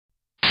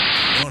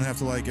don't have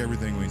to like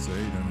everything we say. You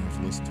don't have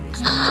to listen to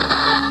us. Y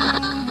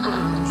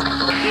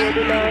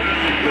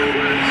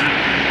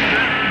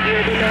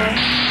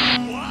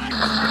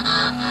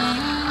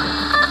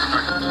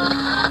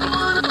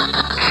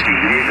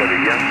de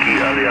Yankee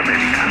A de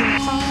América.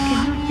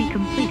 Cannot be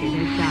completed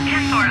as that.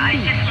 10-4, I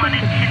just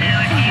wanted to know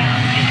if you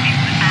could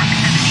the back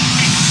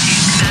 76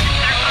 to the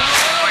circle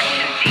or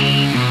to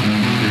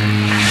the...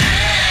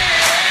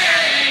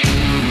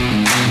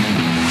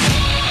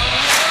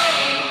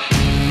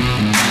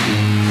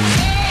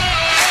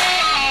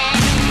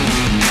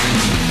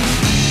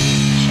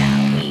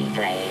 Shall we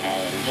play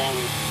a game?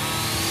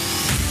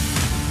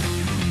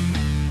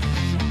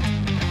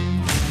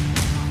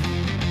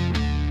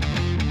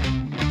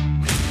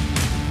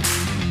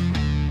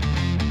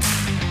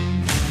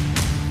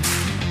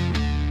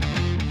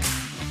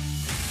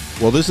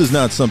 Well, this is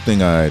not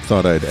something I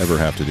thought I'd ever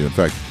have to do. In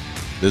fact,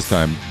 this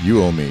time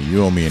you owe me.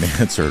 You owe me an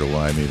answer to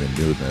why I'm even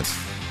doing this.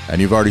 And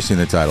you've already seen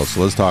the title,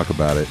 so let's talk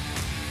about it.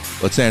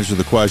 Let's answer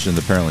the question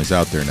that apparently is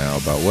out there now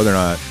about whether or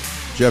not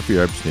Jeffrey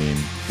Epstein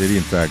did he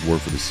in fact work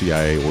for the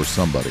CIA or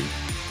somebody.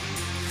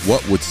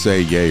 What would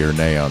say yay or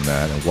nay on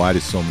that, and why do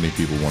so many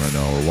people want to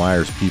know, or why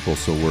are people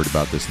so worried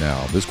about this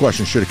now? This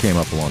question should have came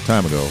up a long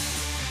time ago.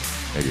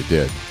 Maybe it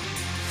did.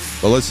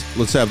 But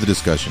let's have the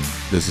discussion.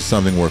 This is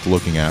something worth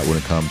looking at when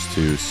it comes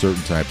to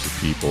certain types of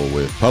people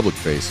with public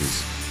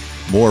faces,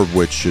 more of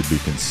which should be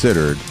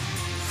considered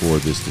for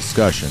this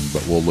discussion,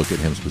 but we'll look at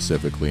him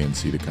specifically and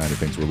see the kind of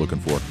things we're looking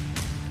for.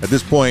 At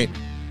this point,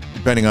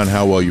 depending on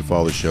how well you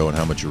follow the show and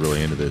how much you're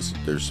really into this,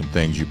 there's some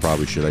things you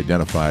probably should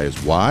identify as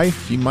why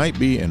he might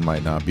be and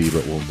might not be,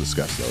 but we'll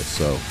discuss those.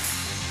 So,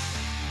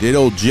 did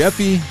old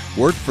Jeffy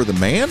work for the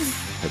man?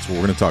 That's what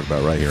we're going to talk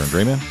about right here on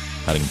Gray Man,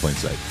 Hiding in Plain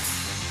Sight.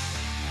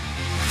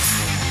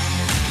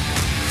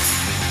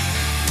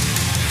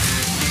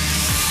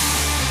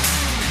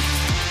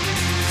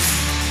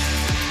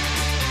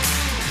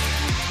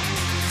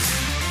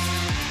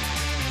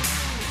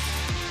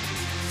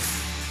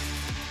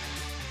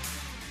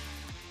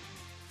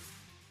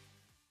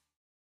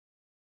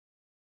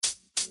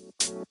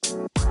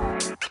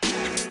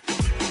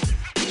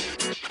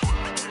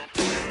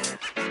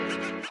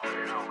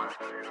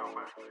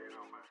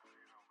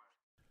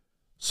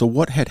 So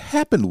what had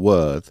happened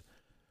was,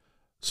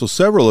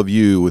 several of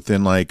you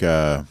within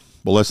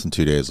less than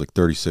 2 days, like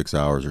 36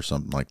 hours or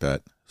something like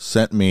that,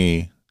 sent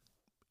me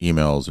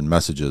emails and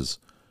messages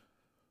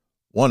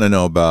want to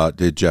know about,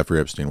 did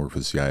Jeffrey Epstein work for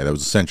the CIA? That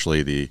was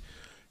essentially the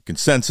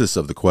consensus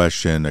of the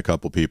question. A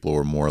couple people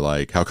were more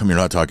like, how come you're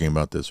not talking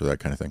about this or that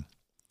kind of thing.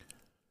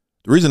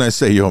 The reason I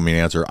say you owe me an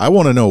answer, I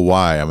want to know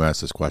why I'm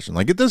asked this question.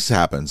 Like, this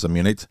happens. I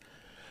mean,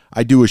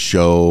 I do a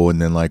show,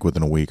 and then like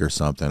within a week or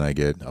something, I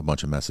get a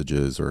bunch of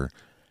messages, or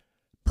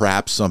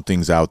perhaps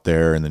something's out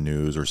there in the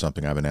news or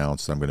something I've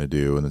announced I'm going to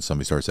do, and then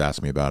somebody starts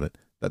asking me about it.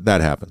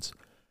 That happens.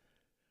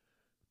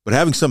 But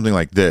having something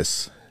like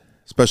this,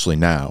 especially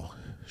now,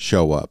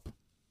 show up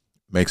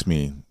makes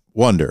me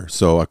wonder.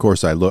 So, of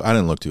course, I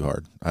didn't look too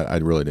hard. I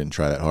really didn't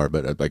try that hard,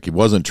 but like, it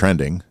wasn't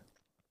trending.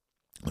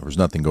 There was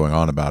nothing going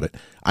on about it.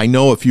 I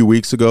know a few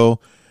weeks ago,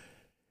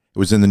 it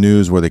was in the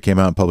news where they came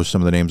out and published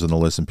some of the names on the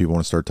list, and people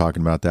want to start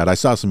talking about that. I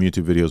saw some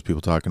YouTube videos,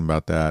 people talking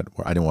about that.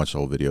 I didn't watch the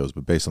whole videos,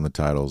 but based on the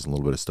titles and a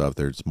little bit of stuff,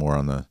 there's more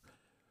on the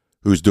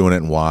who's doing it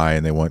and why,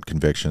 and they want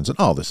convictions and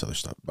all this other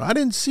stuff. But I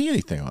didn't see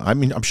anything. I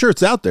mean, I'm sure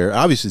it's out there.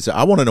 Obviously,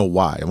 I want to know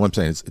why. And what I'm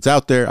saying is, it's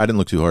out there. I didn't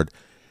look too hard.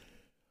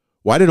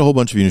 Why did a whole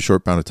bunch of you in a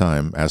short amount of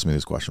time ask me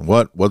this question?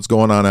 What's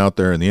going on out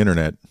there in the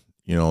internet,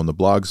 in the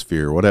blog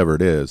sphere, whatever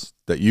it is,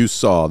 that you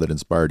saw that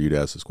inspired you to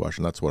ask this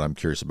question? That's what I'm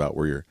curious about,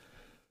 where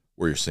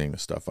you're seeing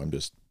this stuff.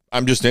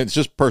 It's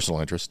just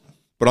personal interest,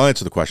 but I'll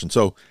answer the question.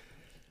 So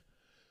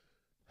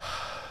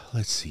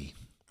let's see.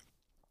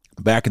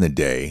 Back in the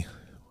day,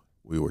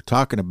 we were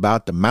talking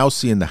about the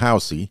mousy and the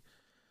housey,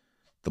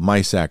 the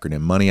MICE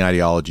acronym: money,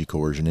 ideology,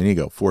 coercion, and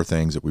ego. 4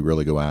 things that we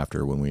really go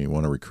after when we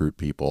want to recruit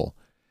people.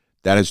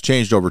 That has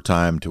changed over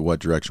time to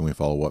what direction we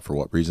follow what for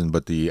what reason,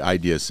 but the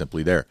idea is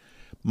simply there.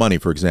 Money,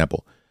 for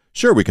example.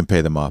 Sure, we can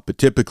pay them off, but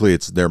typically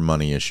it's their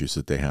money issues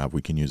that they have.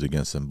 We can use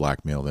against them,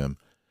 blackmail them.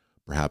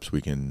 Perhaps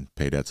we can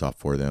pay debts off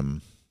for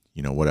them,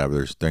 whatever.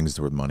 There's things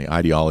with money.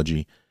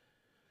 Ideology.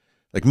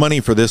 Like,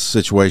 money for this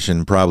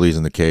situation probably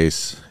isn't the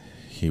case.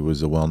 He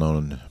was a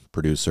well-known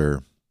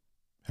producer,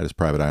 had his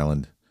private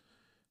island,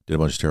 did a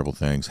bunch of terrible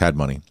things, had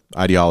money.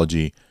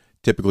 Ideology.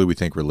 Typically we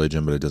think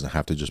religion, but it doesn't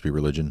have to just be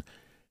religion.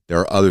 There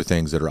are other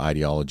things that are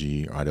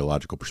ideology or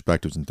ideological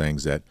perspectives and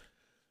things that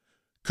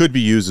could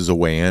be used as a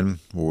way in,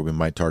 where we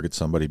might target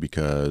somebody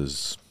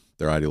because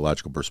their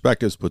ideological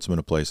perspectives puts them in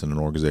a place in an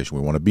organization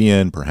we want to be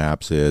in.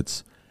 Perhaps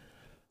it's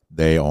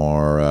they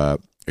are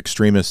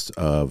extremists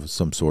of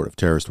some sort of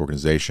terrorist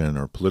organization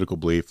or political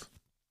belief,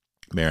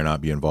 may or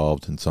not be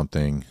involved in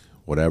something,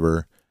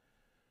 whatever.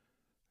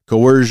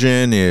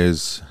 Coercion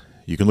is,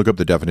 you can look up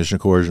the definition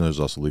of coercion. There's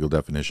also legal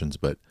definitions,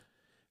 but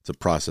it's a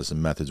process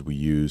and methods we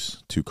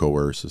use to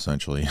coerce,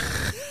 essentially.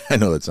 I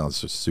know that sounds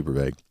just super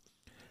vague.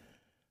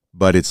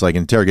 But it's like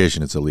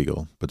interrogation, it's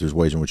illegal. But there's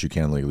ways in which you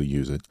can legally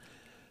use it.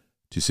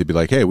 to be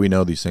like, hey, we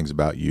know these things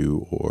about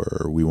you,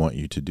 or we want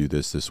you to do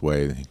this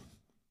way.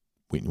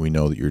 We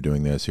know that you're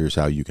doing this. Here's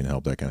how you can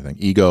help, that kind of thing.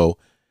 Ego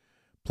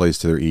plays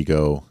to their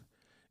ego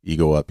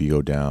up,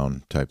 ego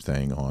down type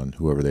thing on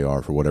whoever they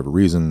are for whatever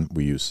reason.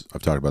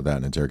 I've talked about that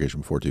in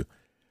interrogation before too.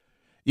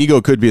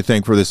 Ego could be a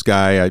thing for this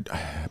guy.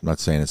 I'm not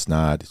saying it's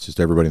not. It's just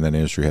everybody in that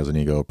industry has an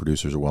ego.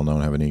 Producers are well known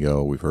to have an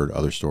ego. We've heard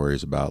other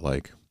stories about,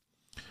 like,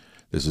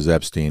 this is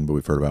Epstein, but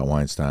we've heard about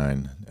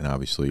Weinstein and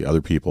obviously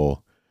other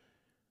people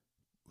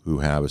who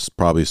have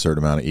probably a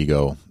certain amount of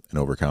ego and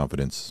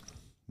overconfidence,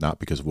 not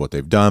because of what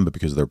they've done, but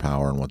because of their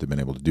power and what they've been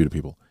able to do to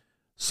people.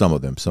 Some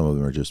of them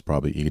are just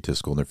probably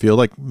egotistical in their field,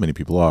 like many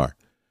people are.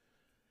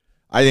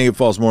 I think it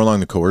falls more along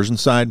the coercion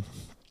side.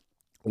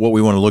 What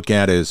we want to look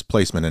at is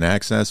placement and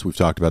access. We've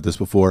talked about this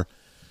before.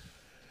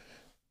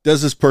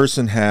 Does this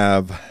person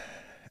have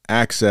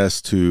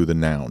access to the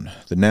noun?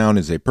 The noun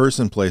is a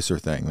person, place, or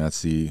thing.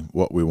 That's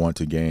what we want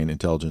to gain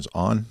intelligence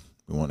on.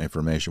 We want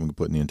information we can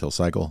put in the intel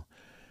cycle.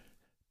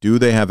 Do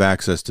they have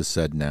access to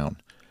said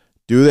noun?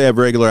 Do they have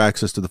regular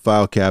access to the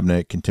file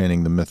cabinet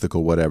containing the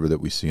mythical whatever that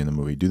we see in the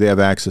movie? Do they have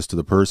access to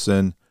the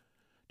person?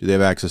 Do they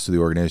have access to the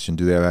organization?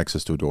 Do they have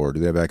access to a door?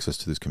 Do they have access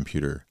to this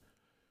computer?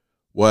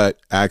 What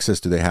access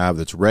do they have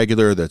that's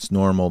regular, that's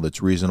normal,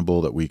 that's reasonable,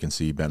 that we can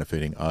see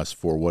benefiting us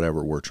for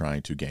whatever we're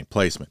trying to gain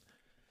placement?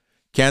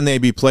 Can they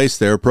be placed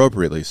there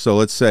appropriately? So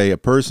let's say a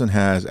person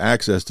has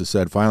access to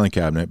said filing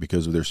cabinet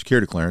because of their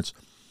security clearance.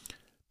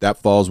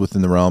 That falls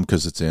within the realm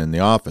because it's in the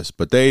office.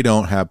 But they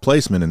don't have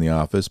placement in the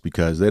office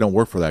because they don't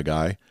work for that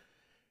guy.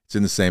 It's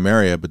in the same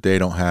area, but they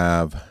don't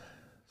have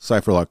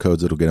cipher lock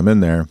codes that'll get them in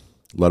there,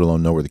 let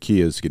alone know where the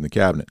key is to get in the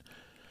cabinet.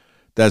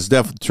 That's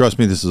definitely, trust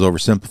me, this is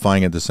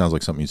oversimplifying it. This sounds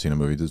like something you see in a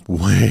movie. This is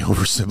way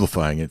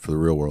oversimplifying it for the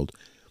real world.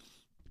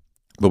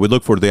 But we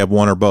look for, do they have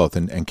one or both?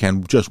 And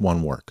can just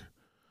one work?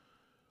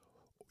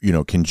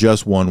 Can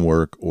just one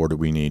work, or do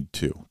we need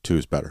two? Two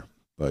is better,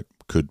 but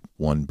could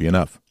one be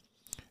enough?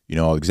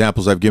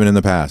 Examples I've given in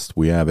the past.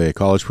 We have a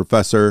college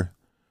professor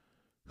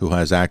who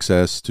has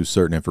access to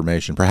certain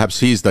information. Perhaps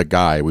he's the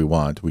guy we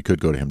want. We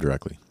could go to him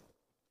directly.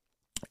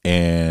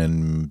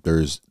 And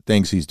there's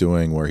things he's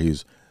doing where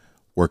he's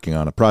working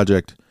on a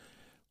project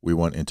we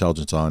want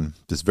intelligence on.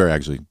 This very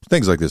actually,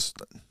 things like this,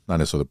 not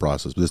necessarily the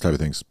process, but this type of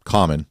thing's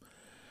common.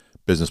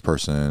 Business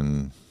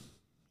person,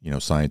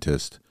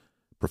 scientist,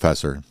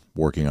 professor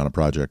working on a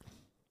project.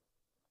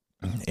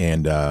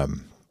 And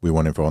we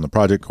want info on the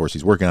project. Of course,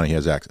 he's working on it. He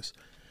has access.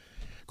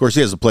 Of course,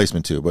 he has a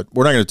placement too, but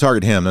we're not going to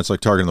target him. That's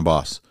like targeting the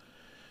boss.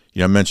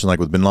 I mentioned like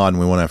with Bin Laden,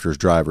 we went after his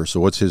driver. So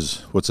what's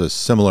a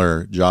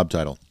similar job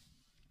title?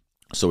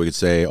 So we could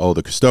say,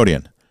 the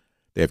custodian.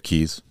 They have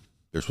keys.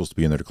 They're supposed to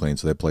be in there to clean,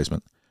 so they have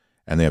placement,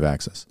 and they have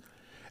access.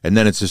 And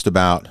then it's just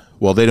about,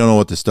 they don't know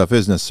what this stuff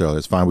is necessarily.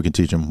 It's fine. We can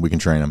teach them. We can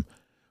train them.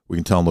 We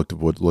can tell them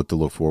what to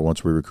look for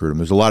once we recruit them.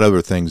 There's a lot of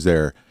other things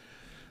there.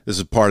 This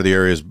is part of the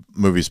areas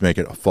movies make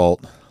it a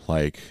fault.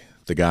 Like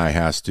the guy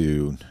has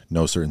to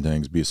know certain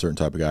things, be a certain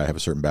type of guy, have a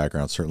certain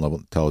background, certain level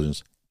of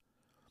intelligence.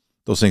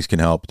 Those things can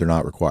help, but they're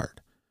not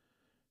required.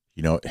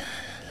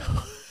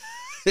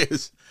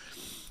 It's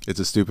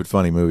a stupid,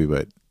 funny movie,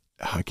 but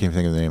I can't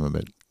think of the name of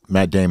it.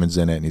 Matt Damon's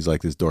in it, and he's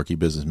like this dorky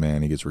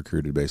businessman. He gets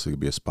recruited basically to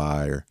be a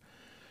spy or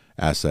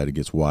asset. He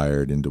gets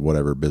wired into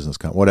whatever business,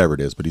 whatever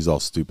it is, but he's all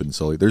stupid and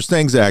silly. There's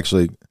things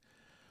actually,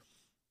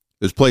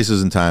 there's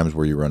places and times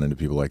where you run into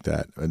people like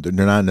that.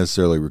 They're not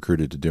necessarily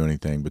recruited to do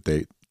anything, but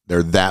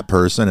they're that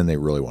person and they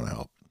really want to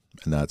help.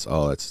 And that's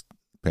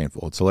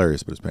painful. It's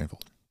hilarious, but it's painful.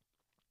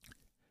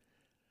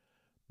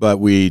 But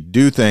we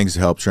do things to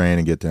help train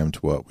and get them to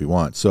what we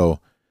want. So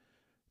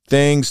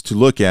things to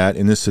look at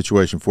in this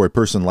situation for a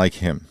person like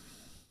him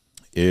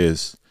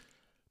is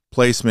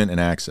placement and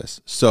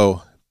access.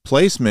 So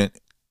placement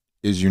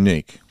is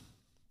unique.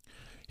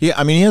 He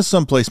has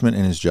some placement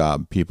in his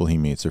job, people he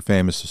meets. They're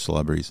famous or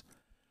celebrities.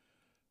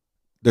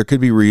 There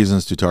could be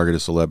reasons to target a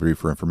celebrity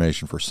for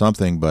information for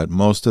something, but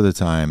most of the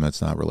time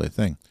that's not really a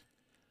thing.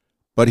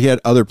 But he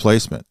had other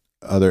placement,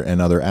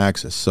 other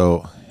access.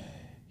 So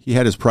he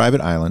had his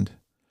private island,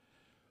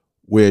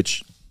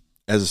 which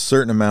has a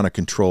certain amount of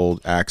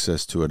controlled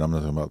access to it. I'm not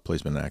talking about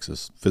placement and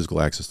access,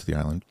 physical access to the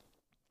island.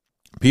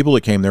 People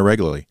that came there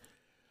regularly.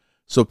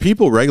 So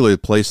people regularly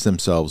placed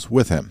themselves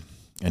with him,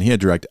 and he had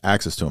direct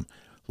access to them.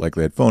 Like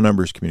they had phone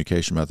numbers,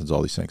 communication methods,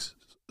 all these things.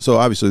 So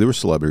obviously there were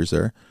celebrities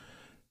there.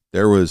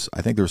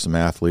 I think there were some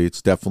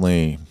athletes,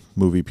 definitely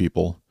movie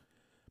people,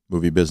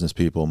 movie business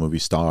people, movie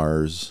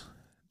stars.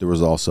 There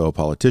was also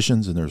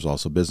politicians, and there was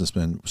also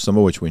businessmen, some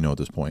of which we know at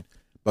this point.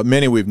 But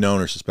many we've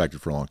known or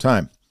suspected for a long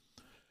time.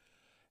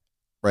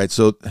 Right,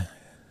 so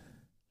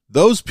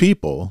those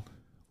people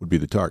would be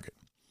the target.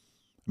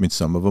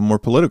 Some of them were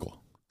political.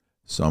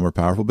 Some are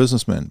powerful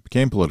businessmen,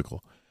 became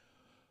political.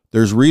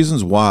 There's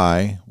reasons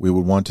why we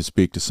would want to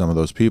speak to some of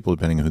those people,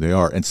 depending on who they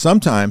are. And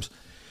sometimes,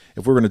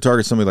 if we're going to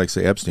target somebody like,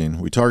 say, Epstein,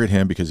 we target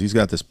him because he's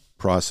got this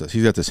process.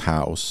 He's got this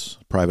house,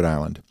 private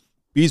island.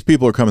 These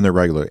people are coming there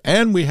regularly.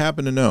 And we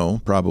happen to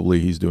know probably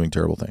he's doing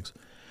terrible things.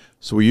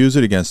 So we use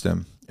it against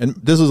him. And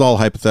this is all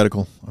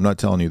hypothetical. I'm not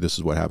telling you this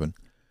is what happened.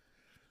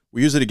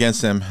 We use it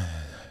against him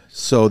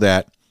so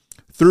that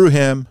through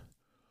him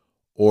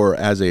or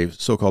as a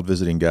so-called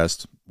visiting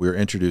guest, we're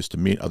introduced to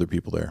meet other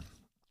people there.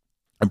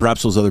 And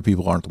perhaps those other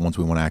people aren't the ones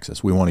we want to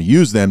access. We want to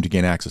use them to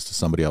gain access to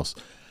somebody else.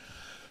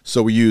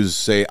 So we use,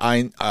 say,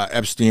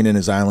 Epstein and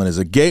his island as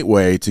a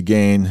gateway to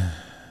gain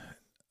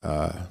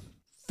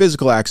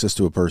physical access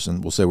to a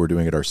person. We'll say we're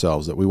doing it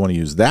ourselves, that we want to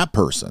use that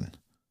person,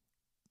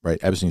 right?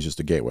 Epstein's just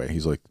a gateway.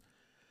 He's like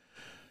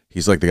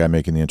the guy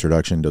making the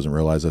introduction, doesn't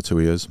realize that's who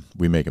he is.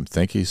 We make him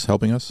think he's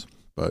helping us,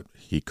 but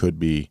he could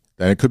be,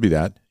 and it could be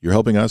that you're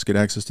helping us get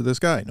access to this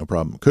guy. No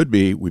problem. Could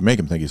be we make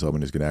him think he's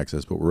helping us get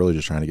access, but we're really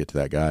just trying to get to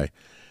that guy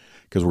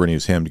because we're going to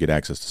use him to get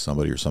access to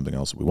somebody or something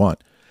else that we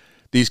want.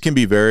 These can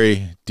be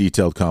very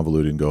detailed,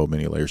 convoluted, and go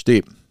many layers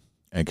deep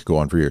and could go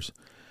on for years.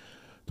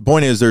 The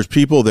point is there's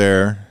people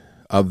there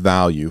of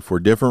value for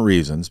different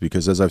reasons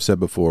because, as I've said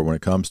before, when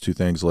it comes to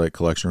things like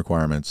collection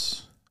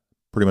requirements,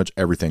 pretty much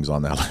everything's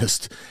on that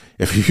list.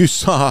 If you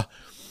saw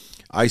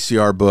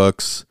ICR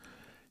books,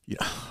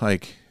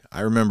 like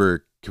I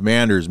remember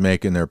commanders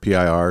making their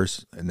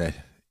PIRs, and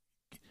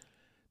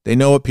they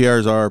know what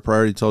PIRs are,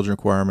 priority intelligence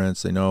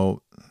requirements. They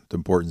know the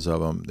importance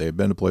of them. They've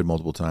been deployed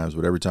multiple times,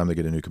 but every time they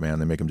get a new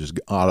command, they make them just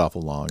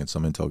awful long, and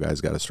some intel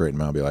guy's got to straighten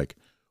them out and be like,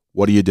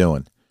 what are you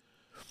doing?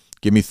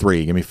 Give me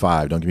 3, give me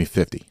 5, don't give me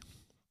 50.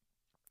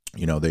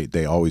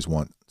 They always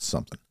want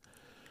something.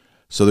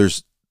 So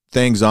there's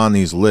things on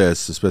these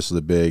lists, especially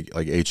the big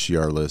like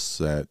HCR lists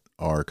that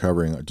are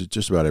covering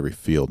just about every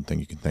field and thing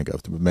you can think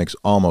of. It makes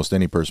almost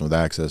any person with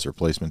access or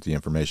placement to the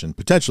information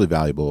potentially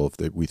valuable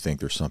if we think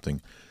there's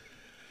something.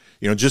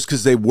 Just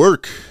because they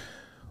work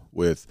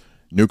with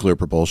nuclear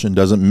propulsion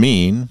doesn't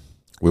mean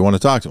we want to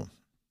talk to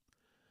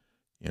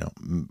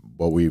them.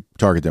 But we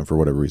target them for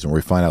whatever reason, or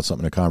we find out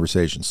something in a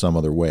conversation some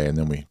other way, and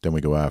then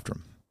we go after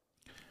them.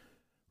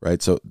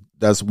 Right? So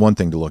that's one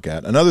thing to look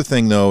at. Another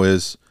thing, though,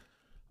 is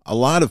a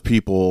lot of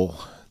people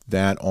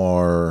that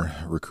are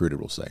recruited,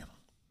 we'll say,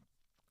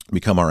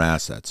 become our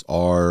assets,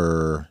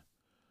 are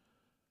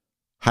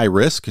high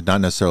risk,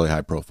 not necessarily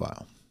high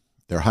profile.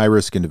 They're high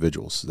risk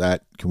individuals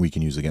that we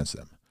can use against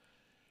them.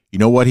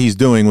 What he's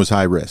doing was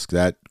high risk.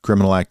 That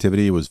criminal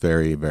activity was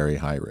very, very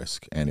high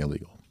risk and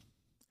illegal.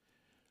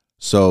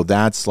 So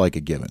that's like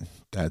a given.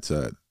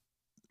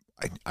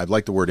 I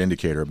like the word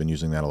indicator. I've been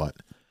using that a lot.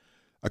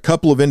 A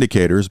couple of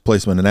indicators,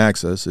 placement and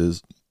access,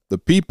 is the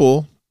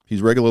people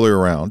he's regularly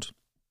around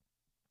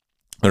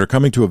that are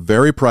coming to a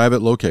very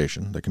private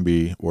location that can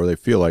be, or they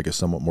feel like is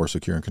somewhat more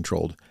secure and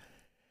controlled.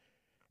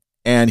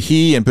 And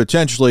he and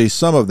potentially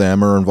some of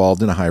them are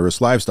involved in a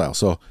high-risk lifestyle.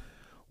 So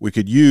we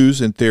could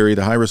use, in theory,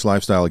 the high-risk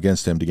lifestyle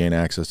against him to gain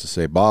access to,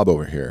 say, Bob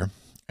over here.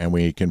 And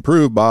we can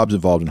prove Bob's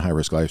involved in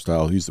high-risk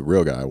lifestyle. He's the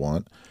real guy I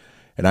want.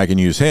 And I can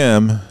use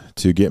him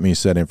to get me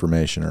said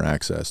information or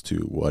access to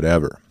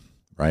whatever,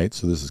 right?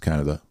 So this is kind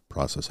of the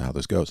process of how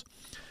this goes.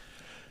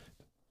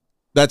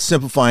 That's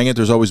simplifying it.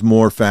 There's always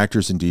more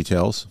factors and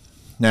details.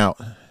 Now,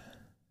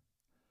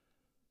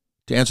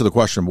 to answer the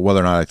question about whether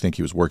or not I think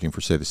he was working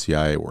for, say, the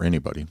CIA or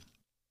anybody,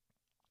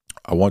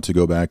 I want to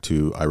go back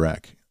to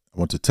Iraq. I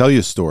want to tell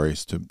you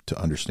stories to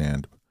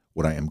understand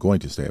what I am going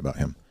to say about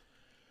him.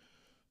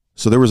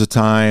 So there was a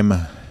time,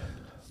 I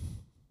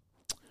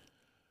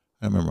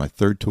remember my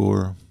third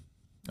tour,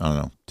 I don't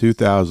know,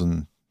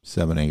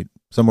 2007, 8,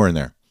 somewhere in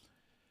there.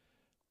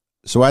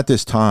 So at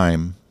this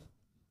time,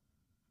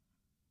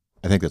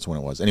 I think that's when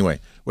it was. Anyway,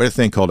 we had a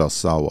thing called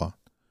Al-Sawa.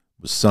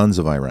 It was Sons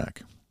of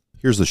Iraq.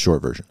 Here's the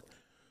short version.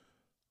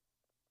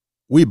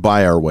 We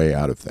buy our way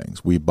out of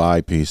things. We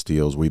buy peace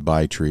deals. We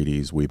buy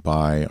treaties. We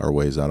buy our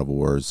ways out of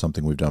wars.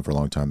 Something we've done for a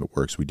long time that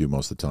works. We do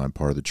most of the time.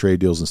 Part of the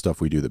trade deals and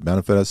stuff we do that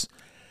benefit us.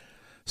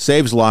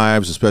 Saves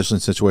lives, especially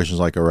in situations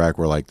like Iraq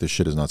where like this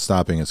shit is not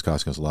stopping. It's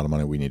costing us a lot of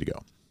money. We need to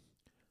go.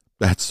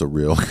 That's the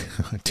real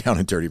down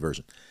and dirty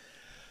version.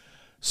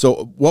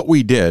 So what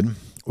we did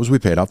was we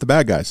paid off the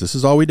bad guys. This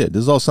is all we did.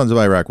 This is all Sons of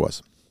Iraq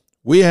was.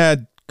 We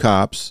had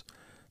cops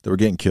that were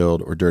getting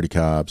killed or dirty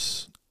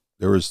cops.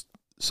 There was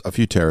a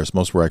few terrorists.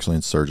 Most were actually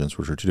insurgents,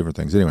 which are two different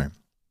things. Anyway,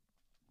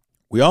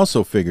 we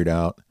also figured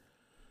out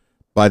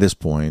by this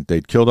point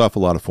they'd killed off a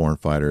lot of foreign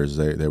fighters.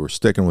 They were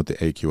sticking with the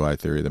AQI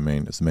theory.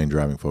 It's the main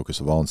driving focus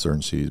of all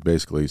insurgencies,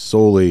 basically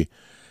solely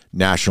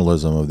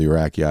nationalism of the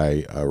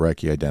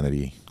Iraqi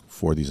identity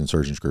for these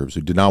insurgent groups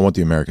who did not want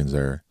the Americans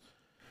there.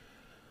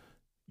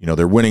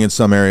 They're winning in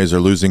some areas, they're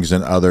losing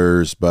in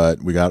others,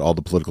 but we got all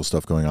the political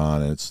stuff going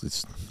on, and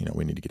it's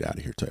we need to get out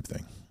of here type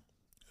thing.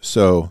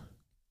 So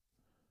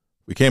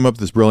we came up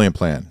with this brilliant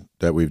plan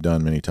that we've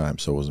done many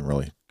times, so it wasn't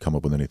really come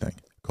up with anything,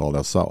 called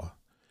Al-Sawa.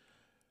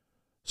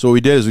 So what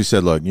we did is we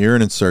said, look, you're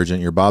an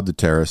insurgent, you're Bob the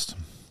terrorist,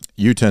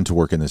 you tend to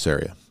work in this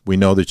area. We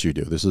know that you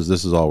do. This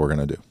is all we're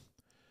going to do.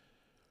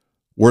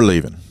 We're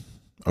leaving.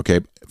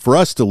 Okay, for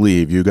us to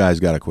leave, you guys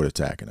got to quit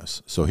attacking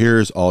us. So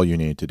here's all you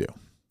need to do.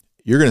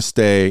 You're going to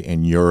stay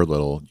in your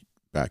little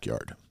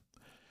backyard.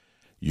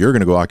 You're going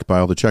to go occupy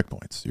all the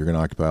checkpoints. You're going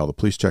to occupy all the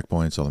police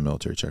checkpoints, all the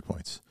military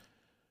checkpoints.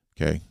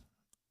 Okay?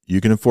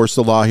 You can enforce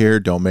the law here.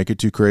 Don't make it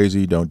too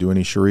crazy. Don't do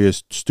any Sharia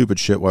stupid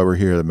shit while we're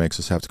here that makes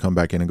us have to come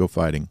back in and go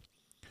fighting.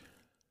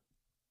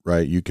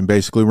 right? You can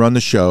basically run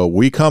the show.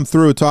 We come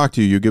through, talk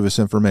to you, you give us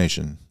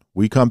information.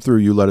 We come through,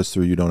 you let us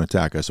through, you don't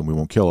attack us, and we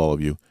won't kill all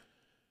of you.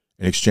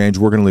 In exchange,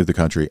 we're going to leave the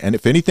country. And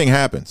if anything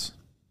happens,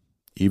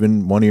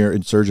 even one of your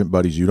insurgent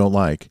buddies you don't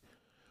like,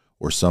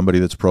 or somebody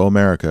that's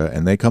pro-America,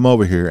 and they come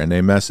over here and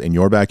they mess in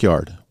your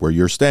backyard where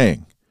you're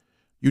staying,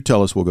 you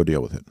tell us, we'll go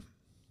deal with it,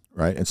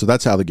 right? And so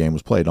that's how the game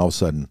was played. And all of a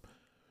sudden,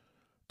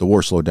 the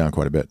war slowed down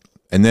quite a bit.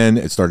 And then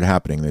it started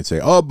happening. They'd say,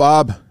 oh,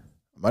 Bob,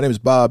 my name is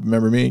Bob.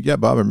 Remember me? Yeah,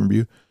 Bob, I remember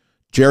you.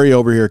 Jerry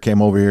over here came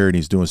over here, and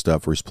he's doing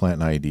stuff where he's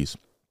planting IEDs.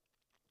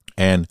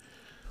 And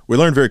we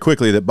learned very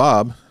quickly that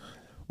Bob,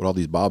 what all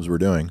these Bobs were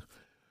doing,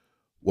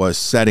 was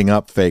setting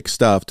up fake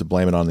stuff to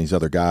blame it on these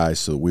other guys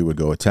so we would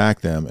go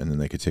attack them, and then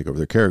they could take over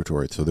their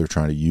territory. So they're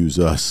trying to use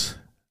us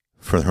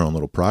for their own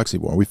little proxy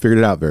war. We figured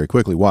it out very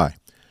quickly. Why?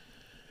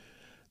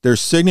 There's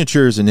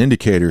signatures and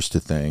indicators to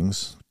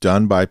things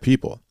done by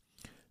people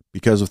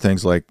because of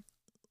things like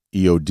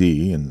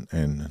EOD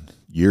and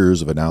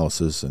years of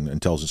analysis and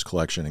intelligence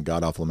collection and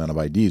god-awful amount of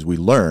IDs. We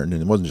learned,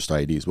 and it wasn't just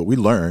IDs, but we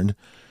learned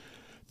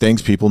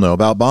things people know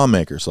about bomb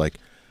makers. Like,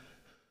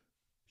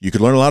 you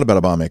could learn a lot about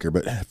a bomb maker,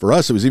 but for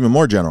us, it was even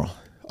more general.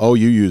 Oh,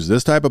 you use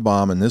this type of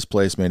bomb in this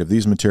place made of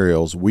these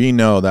materials. We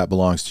know that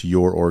belongs to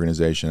your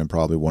organization and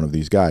probably one of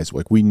these guys.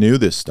 Like, we knew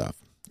this stuff.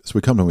 So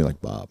we come to him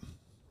like, Bob,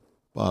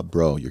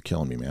 bro, you're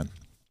killing me, man.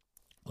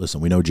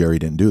 Listen, we know Jerry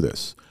didn't do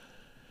this.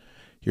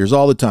 Here's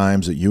all the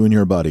times that you and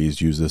your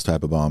buddies use this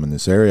type of bomb in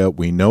this area.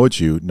 We know it's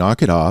you.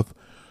 Knock it off.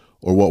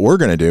 Or what we're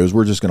going to do is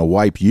we're just going to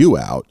wipe you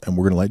out, and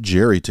we're going to let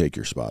Jerry take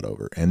your spot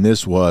over. And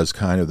this was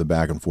kind of the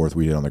back and forth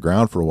we did on the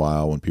ground for a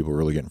while when people were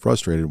really getting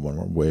frustrated when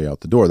we're way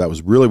out the door. That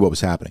was really what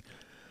was happening.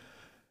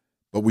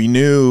 But we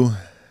knew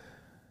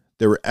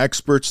there were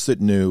experts that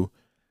knew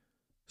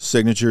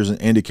signatures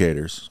and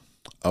indicators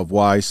of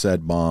why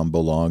said bomb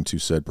belonged to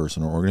said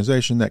person or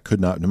organization that could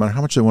not, no matter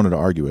how much they wanted to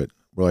argue it,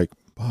 we're like,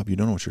 Bob, you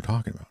don't know what you're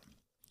talking about.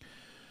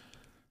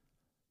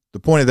 The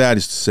point of that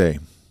is to say,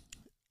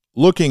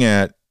 looking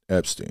at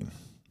Epstein,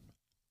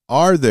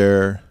 are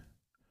there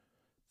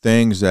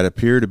things that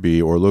appear to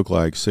be or look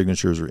like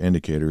signatures or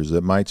indicators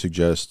that might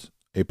suggest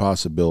a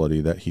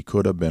possibility that he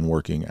could have been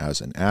working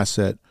as an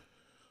asset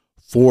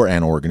for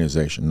an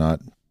organization, not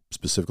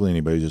specifically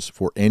anybody, just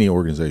for any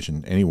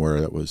organization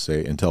anywhere that was,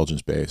 say,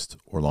 intelligence-based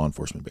or law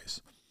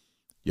enforcement-based?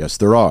 Yes,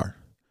 there are.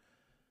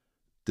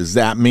 Does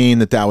that mean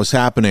that that was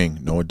happening?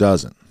 No, it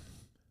doesn't.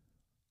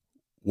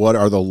 What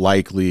are the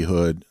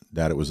likelihood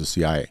that it was the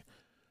CIA?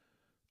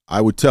 I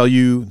would tell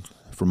you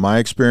from my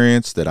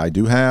experience that I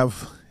do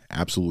have,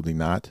 absolutely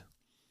not.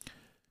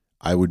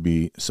 I would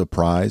be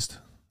surprised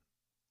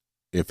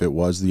if it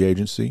was the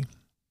agency.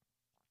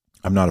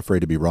 I'm not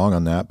afraid to be wrong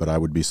on that, but I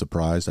would be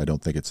surprised. I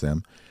don't think it's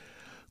them.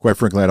 Quite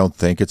frankly, I don't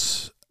think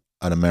it's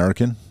an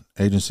American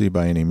agency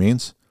by any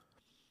means.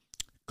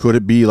 Could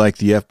it be like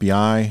the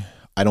FBI?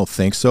 I don't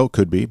think so.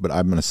 Could be, but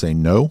I'm going to say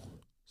no,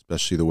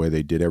 especially the way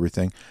they did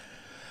everything.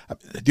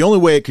 The only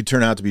way it could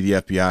turn out to be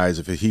the FBI is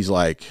if he's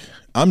like,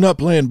 I'm not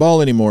playing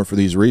ball anymore for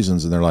these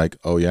reasons. And they're like,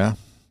 oh, yeah,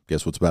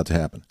 guess what's about to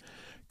happen?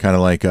 Kind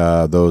of like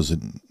those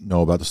that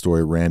know about the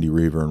story of Randy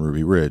Reaver and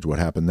Ruby Ridge. What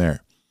happened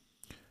there?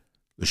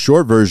 The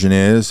short version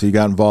is he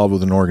got involved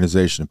with an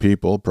organization of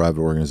people,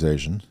 private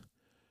organization.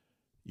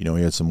 You know,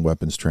 he had some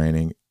weapons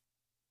training.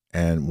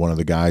 And one of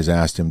the guys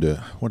asked him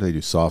to, what did they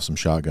do? Soft some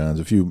shotguns,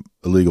 a few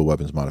illegal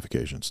weapons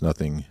modifications.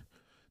 Nothing,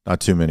 not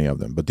too many of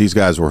them. But these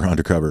guys were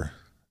undercover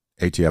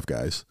ATF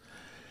guys.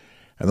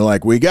 And they're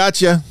like, we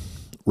got you.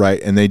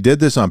 Right. And they did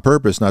this on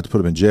purpose, not to put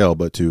him in jail,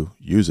 but to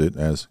use it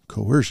as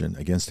coercion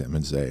against him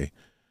and say,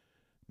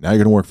 now you're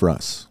going to work for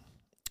us.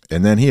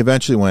 And then he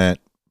eventually went,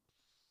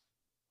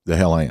 the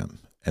hell I am.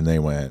 And they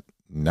went,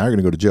 now you're going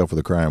to go to jail for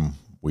the crime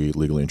we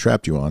legally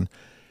entrapped you on.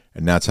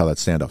 And that's how that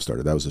standoff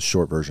started. That was a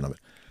short version of it.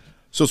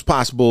 So it's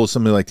possible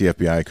somebody like the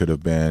FBI could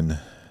have been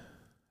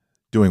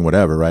doing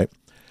whatever, right?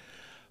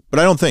 But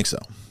I don't think so.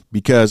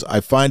 Because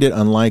I find it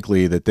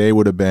unlikely that they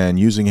would have been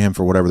using him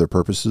for whatever their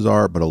purposes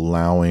are, but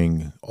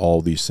allowing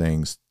all these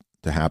things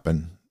to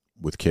happen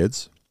with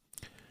kids.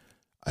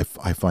 I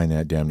find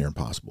that damn near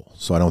impossible.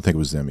 So I don't think it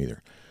was them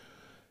either.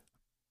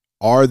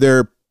 Are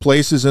there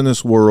places in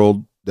this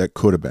world that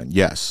could have been?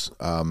 Yes.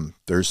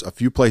 There's a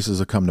few places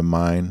that come to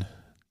mind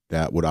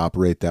that would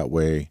operate that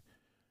way.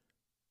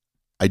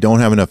 I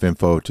don't have enough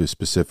info to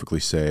specifically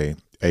say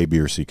A, B,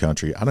 or C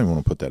country. I don't even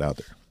want to put that out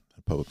there.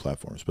 Public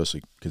platform,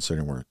 especially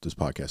considering where this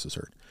podcast is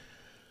heard.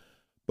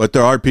 But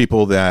there are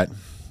people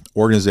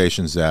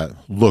organizations that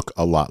look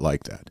a lot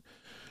like that.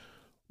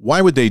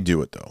 Why would they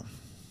do it though?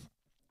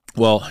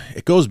 Well,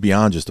 it goes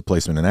beyond just the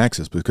placement and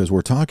access, because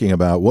we're talking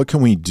about what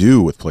can we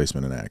do with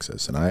placement and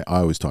access. And I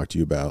always talk to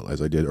you about, as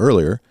I did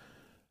earlier,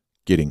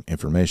 getting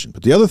information.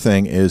 But the other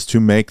thing is to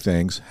make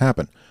things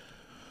happen.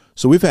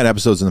 So we've had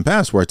episodes in the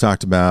past where I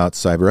talked about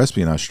cyber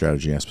espionage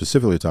strategy. I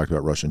specifically talked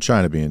about Russia and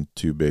China being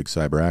two big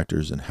cyber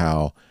actors and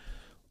how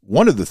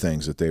one of the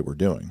things that they were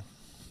doing,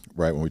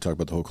 right, when we talk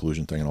about the whole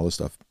collusion thing and all this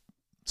stuff,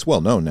 it's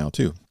well known now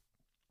too.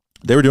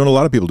 They were doing a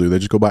lot of people do. They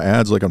just go buy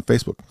ads like on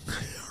Facebook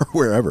or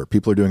wherever.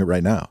 People are doing it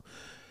right now.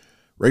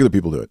 Regular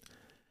people do it.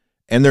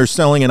 And they're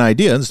selling an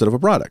idea instead of a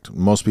product.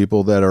 Most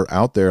people that are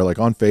out there, like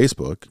on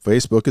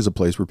Facebook is a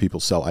place where people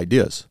sell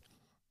ideas.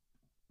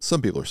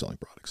 Some people are selling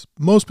products.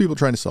 Most people are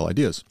trying to sell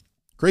ideas.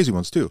 Crazy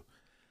ones too.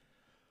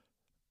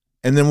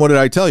 And then what did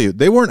I tell you?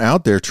 They weren't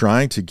out there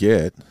trying to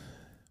get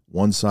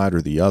one side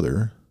or the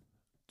other,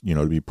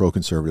 to be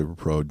pro-conservative or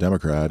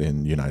pro-democrat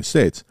in the United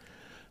States.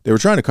 They were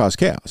trying to cause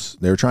chaos.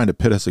 They were trying to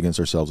pit us against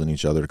ourselves and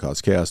each other to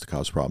cause chaos, to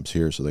cause problems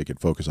here so they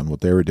could focus on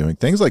what they were doing.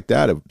 Things like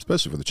that,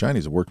 especially for the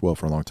Chinese, have worked well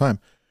for a long time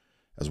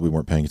as we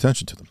weren't paying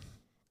attention to them.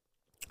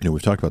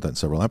 We've talked about that in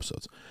several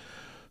episodes.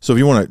 So if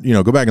you want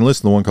to, go back and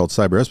listen to the one called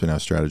Cyber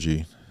Espionage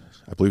Strategy,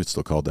 I believe it's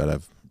still called that.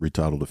 I've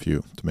retitled a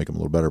few to make them a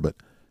little better, but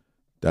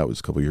that was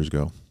a couple years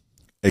ago.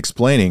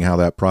 Explaining how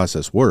that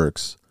process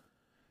works,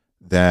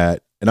 and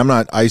I'm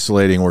not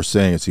isolating or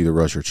saying it's either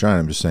Russia or China.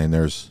 I'm just saying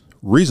there's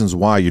reasons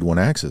why you'd want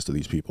access to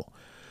these people.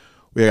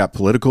 We got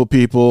political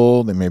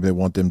people that maybe they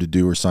want them to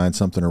do or sign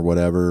something or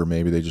whatever. Or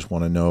maybe they just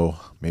want to know.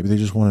 Maybe they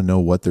just want to know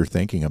what they're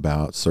thinking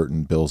about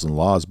certain bills and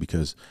laws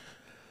because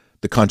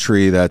the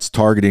country that's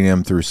targeting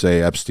them through,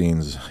 say,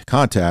 Epstein's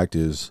contact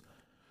is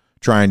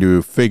trying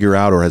to figure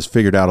out or has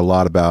figured out a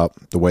lot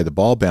about the way the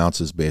ball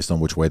bounces based on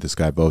which way this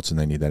guy votes, and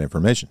they need that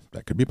information.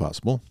 That could be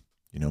possible.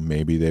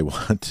 Maybe they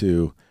want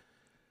to.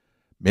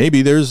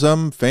 Maybe there's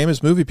some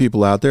famous movie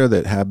people out there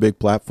that have big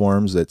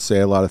platforms that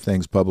say a lot of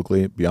things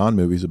publicly beyond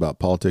movies about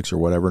politics or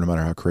whatever, no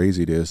matter how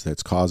crazy it is,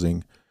 that's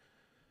causing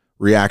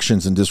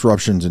reactions and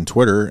disruptions in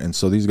Twitter. And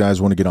so these guys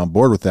want to get on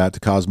board with that to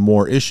cause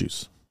more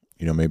issues.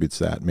 Maybe it's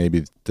that.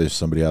 Maybe there's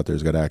somebody out there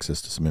who's got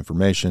access to some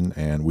information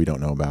and we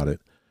don't know about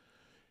it.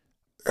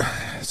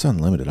 It's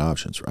unlimited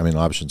options. I mean,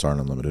 options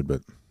aren't unlimited,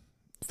 but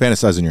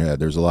fantasize in your head.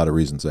 There's a lot of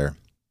reasons there.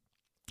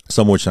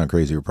 Some which sound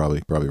crazy are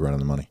probably right on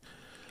the money.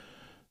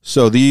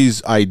 So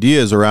these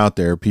ideas are out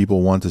there.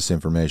 People want this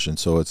information.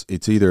 So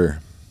it's either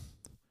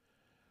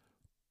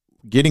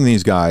getting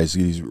these guys,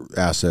 these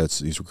assets,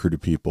 these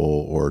recruited people,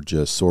 or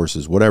just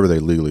sources, whatever they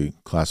legally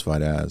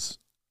classified as.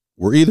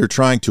 We're either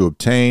trying to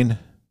obtain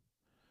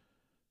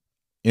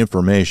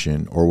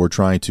information or we're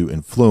trying to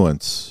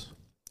influence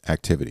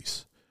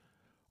activities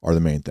are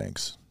the main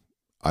things.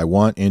 I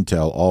want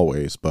intel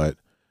always, but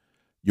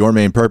your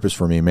main purpose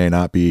for me may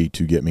not be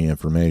to get me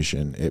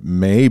information. It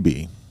may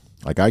be,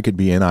 like I could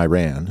be in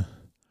Iran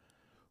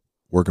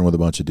working with a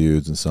bunch of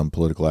dudes in some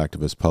political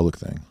activist public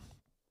thing,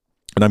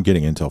 and I'm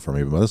getting intel from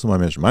you, but this is my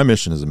mission. My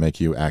mission is to make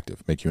you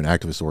active, make you an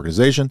activist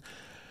organization,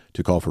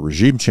 to call for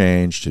regime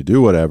change, to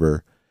do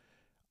whatever.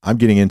 I'm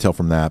getting intel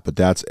from that, but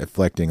that's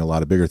affecting a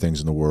lot of bigger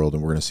things in the world,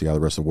 and we're going to see how the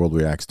rest of the world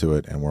reacts to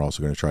it, and we're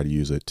also going to try to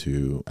use it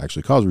to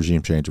actually cause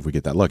regime change if we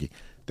get that lucky.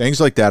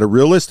 Things like that are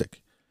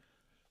realistic.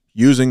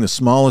 Using the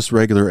smallest,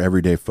 regular,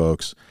 everyday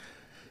folks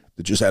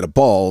that just had a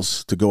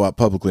balls to go out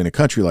publicly in a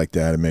country like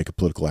that and make a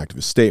political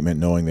activist statement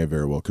knowing they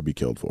very well could be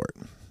killed for it.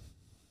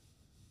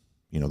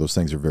 Those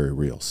things are very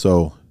real.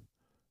 So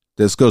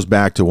this goes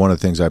back to one of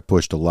the things I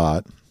pushed a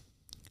lot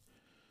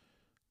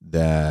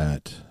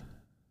that...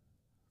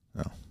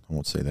 I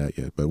won't say that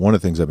yet, but one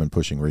of the things I've been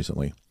pushing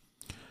recently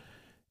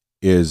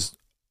is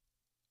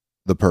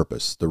the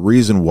purpose, the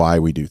reason why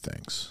we do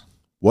things.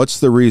 What's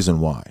the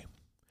reason why?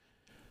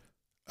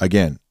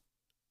 Again,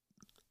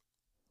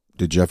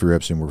 did Jeffrey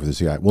Epstein work for the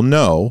CIA? Well,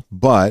 no,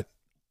 but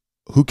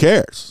who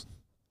cares?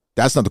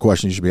 That's not the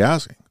question you should be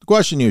asking. The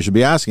question you should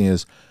be asking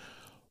is,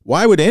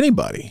 why would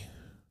anybody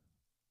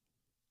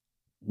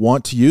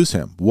want to use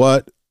him?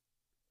 What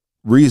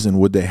reason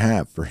would they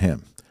have for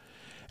him?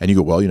 And you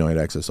go, well, he had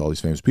access to all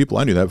these famous people.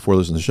 I knew that before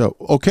listening to the show.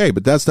 Okay,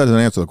 but that doesn't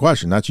answer the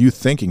question. That's you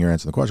thinking you're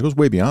answering the question. It goes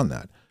way beyond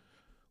that.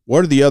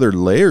 What are the other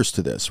layers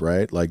to this,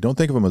 right? Like, don't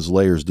think of them as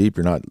layers deep.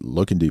 You're not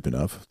looking deep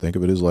enough. Think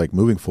of it as like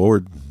moving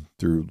forward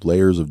through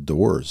layers of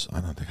doors.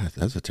 I don't think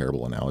that's a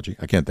terrible analogy.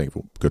 I can't think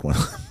of a good one.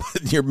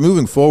 But you're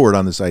moving forward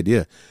on this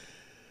idea.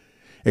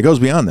 It goes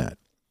beyond that.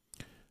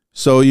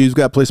 So you've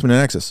got placement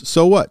and access.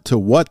 So what? To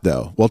what,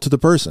 though? Well, to the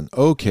person.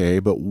 Okay,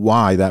 but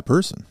why that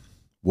person?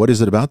 What is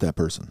it about that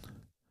person?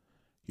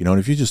 And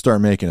if you just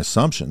start making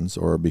assumptions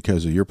or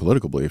because of your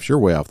political beliefs, you're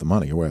way off the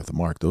money, you're way off the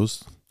mark.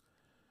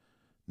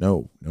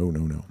 No.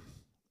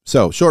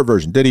 So, short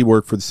version, did he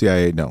work for the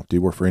CIA? No. Did he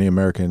work for any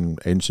American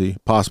agency?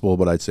 Possible,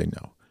 but I'd say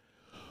no.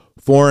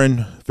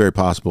 Foreign, very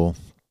possible.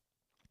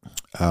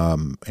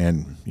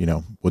 And,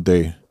 would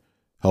they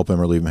help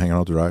him or leave him hanging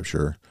out to dry?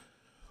 Sure.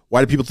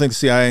 Why do people think the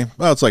CIA?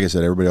 Well, it's like I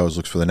said, everybody always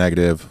looks for the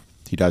negative.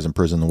 He dies in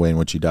prison the way in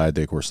which he died.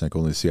 They, of course, think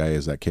only the CIA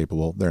is that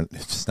capable.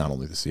 It's not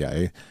only the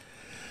CIA.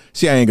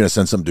 CIA ain't going to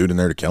send some dude in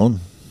there to kill him.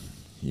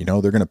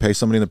 They're going to pay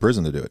somebody in the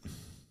prison to do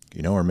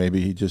it. Or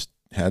maybe he just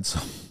had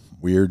some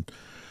weird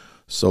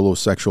solo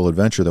sexual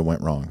adventure that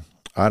went wrong.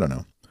 I don't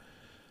know.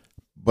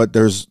 But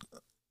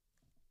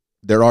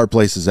there are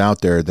places out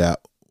there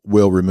that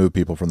will remove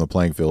people from the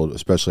playing field,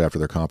 especially after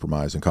they're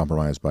compromised, and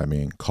compromised by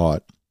being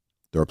caught.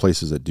 There are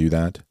places that do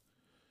that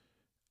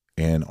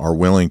and are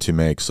willing to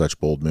make such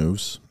bold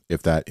moves.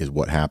 If that is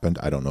what happened,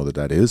 I don't know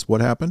that is what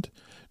happened.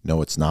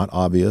 No, it's not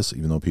obvious,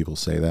 even though people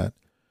say that.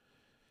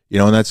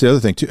 And that's the other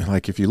thing, too.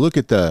 Like, if you look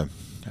at I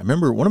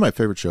remember one of my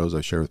favorite shows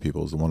I share with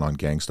people is the one on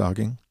gang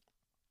stalking.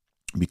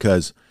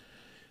 because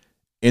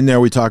in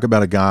there we talk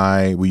about a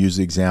guy, we use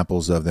the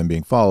examples of them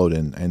being followed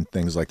and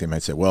things like they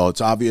might say, well,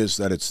 it's obvious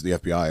that it's the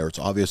FBI or it's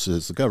obvious that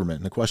it's the government.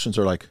 And the questions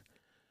are like,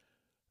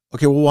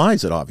 okay, well, why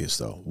is it obvious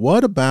though?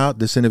 What about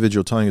this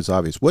individual telling it's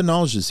obvious? What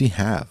knowledge does he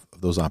have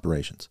of those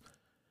operations?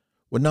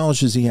 What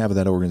knowledge does he have of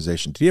that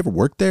organization? Did he ever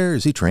work there?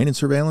 Is he trained in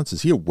surveillance?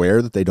 Is he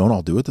aware that they don't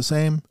all do it the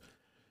same?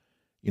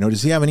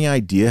 Does he have any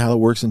idea how it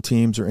works in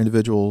teams or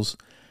individuals?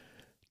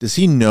 Does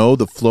he know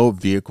the flow of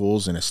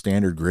vehicles in a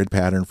standard grid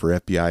pattern for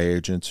FBI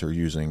agents who are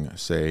using,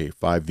 say,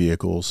 5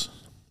 vehicles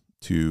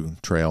to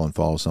trail and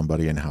follow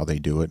somebody and how they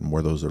do it and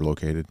where those are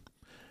located?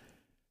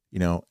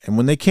 And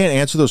when they can't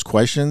answer those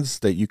questions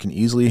that you can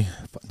easily,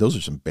 those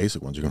are some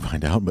basic ones you can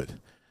find out, but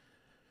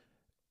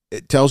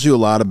it tells you a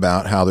lot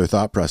about how their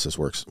thought process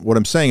works. What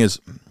I'm saying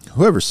is,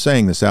 whoever's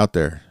saying this out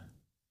there,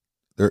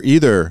 they're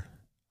either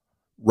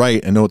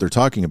right and know what they're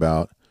talking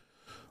about,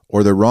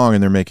 or they're wrong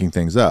and they're making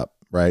things up.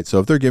 Right. So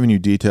if they're giving you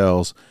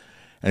details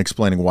and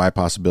explaining why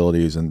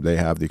possibilities and they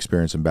have the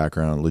experience and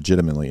background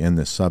legitimately in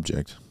this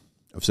subject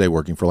of, say,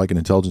 working for like an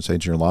intelligence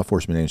agency or law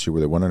enforcement agency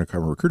where they went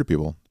undercover and recruited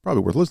people,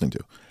 probably worth listening to.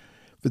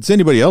 If it's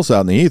anybody else out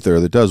in the ether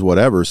that does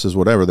whatever, says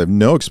whatever, they have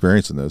no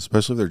experience in this,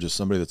 especially if they're just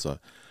somebody that's a,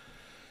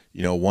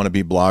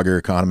 wannabe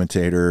blogger,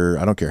 commentator,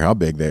 I don't care how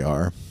big they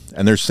are.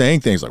 And they're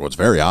saying things like, well, it's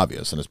very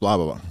obvious and it's blah,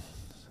 blah, blah.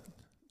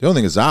 The only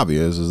thing that's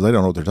obvious is they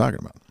don't know what they're talking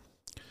about.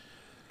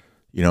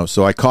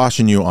 So I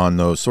caution you on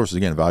those sources.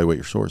 Again, evaluate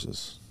your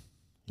sources.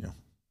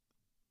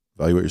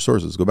 Evaluate your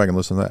sources. Go back and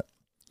listen to that.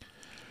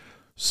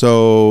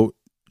 So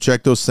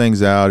check those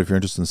things out. If you're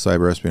interested in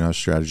cyber espionage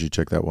strategy,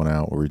 check that one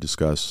out where we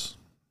discuss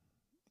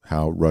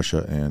how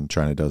Russia and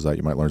China does that.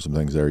 You might learn some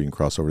things there. You can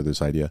cross over to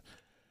this idea.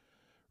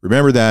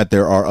 Remember that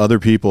there are other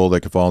people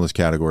that could fall in this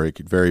category. It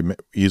could very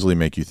easily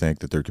make you think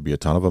that there could be a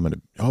ton of them.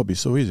 And it'd be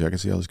so easy. I can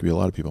see how this could be a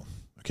lot of people.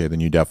 Okay,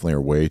 then you definitely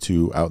are way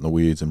too out in the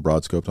weeds and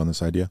broad scoped on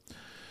this idea.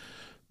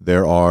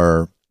 There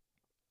are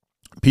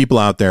people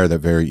out there that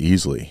very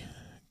easily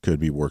could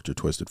be worked or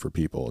twisted for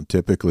people. And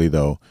typically,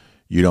 though,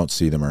 you don't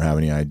see them or have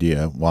any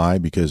idea. Why?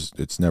 Because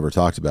it's never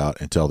talked about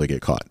until they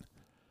get caught.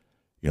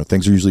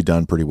 Things are usually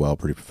done pretty well,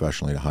 pretty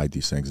professionally to hide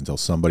these things until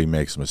somebody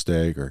makes a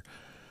mistake or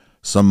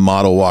some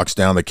model walks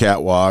down the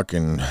catwalk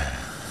and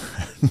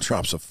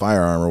drops a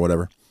firearm or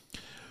whatever.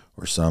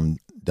 Or some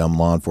dumb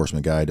law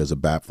enforcement guy does a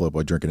bat flip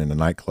while drinking in a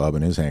nightclub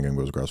and his handgun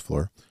goes across the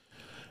floor.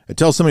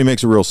 Until somebody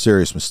makes a real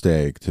serious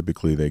mistake,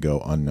 typically they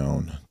go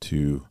unknown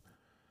to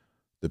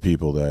the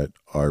people that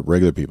are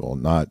regular people.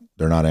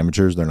 They're not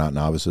amateurs, they're not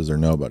novices, they're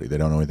nobody. They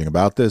don't know anything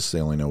about this. They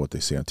only know what they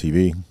see on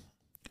TV.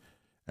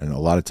 And a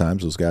lot of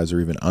times those guys are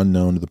even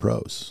unknown to the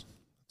pros.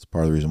 It's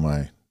part of the reason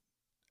why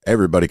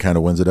everybody kind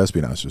of wins at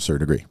espionage to a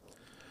certain degree.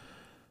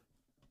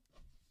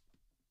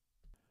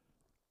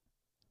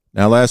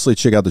 Now, lastly,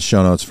 check out the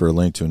show notes for a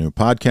link to a new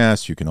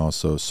podcast. You can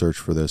also search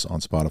for this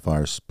on Spotify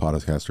or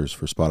podcasters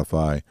for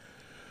Spotify,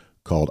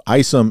 called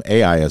ISOM,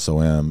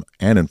 AISOM,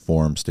 An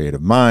Informed State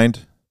of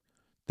Mind.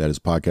 That is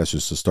podcast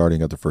just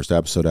starting, got the first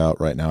episode out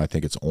right now. I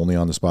think it's only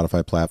on the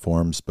Spotify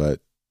platforms, but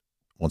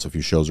once a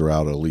few shows are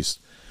out, it'll at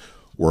least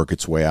work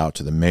its way out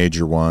to the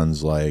major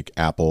ones like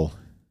Apple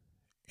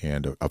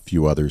and a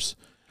few others.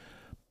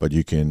 But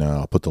you can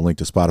put the link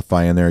to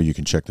Spotify in there. You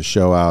can check the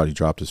show out. He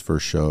dropped his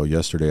first show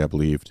yesterday, I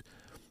believe,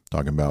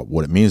 talking about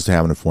what it means to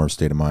have an informed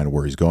state of mind,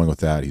 where he's going with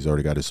that. He's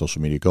already got his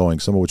social media going,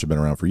 some of which have been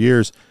around for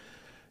years.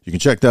 You can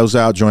check those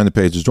out, join the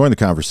pages, join the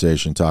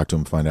conversation, talk to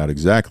him, find out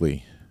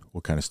exactly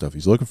what kind of stuff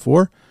he's looking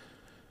for.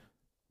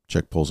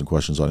 Check polls and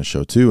questions on his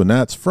show too. And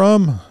that's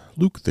from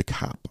Luke the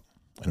Cop,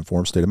 An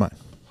Informed State of Mind.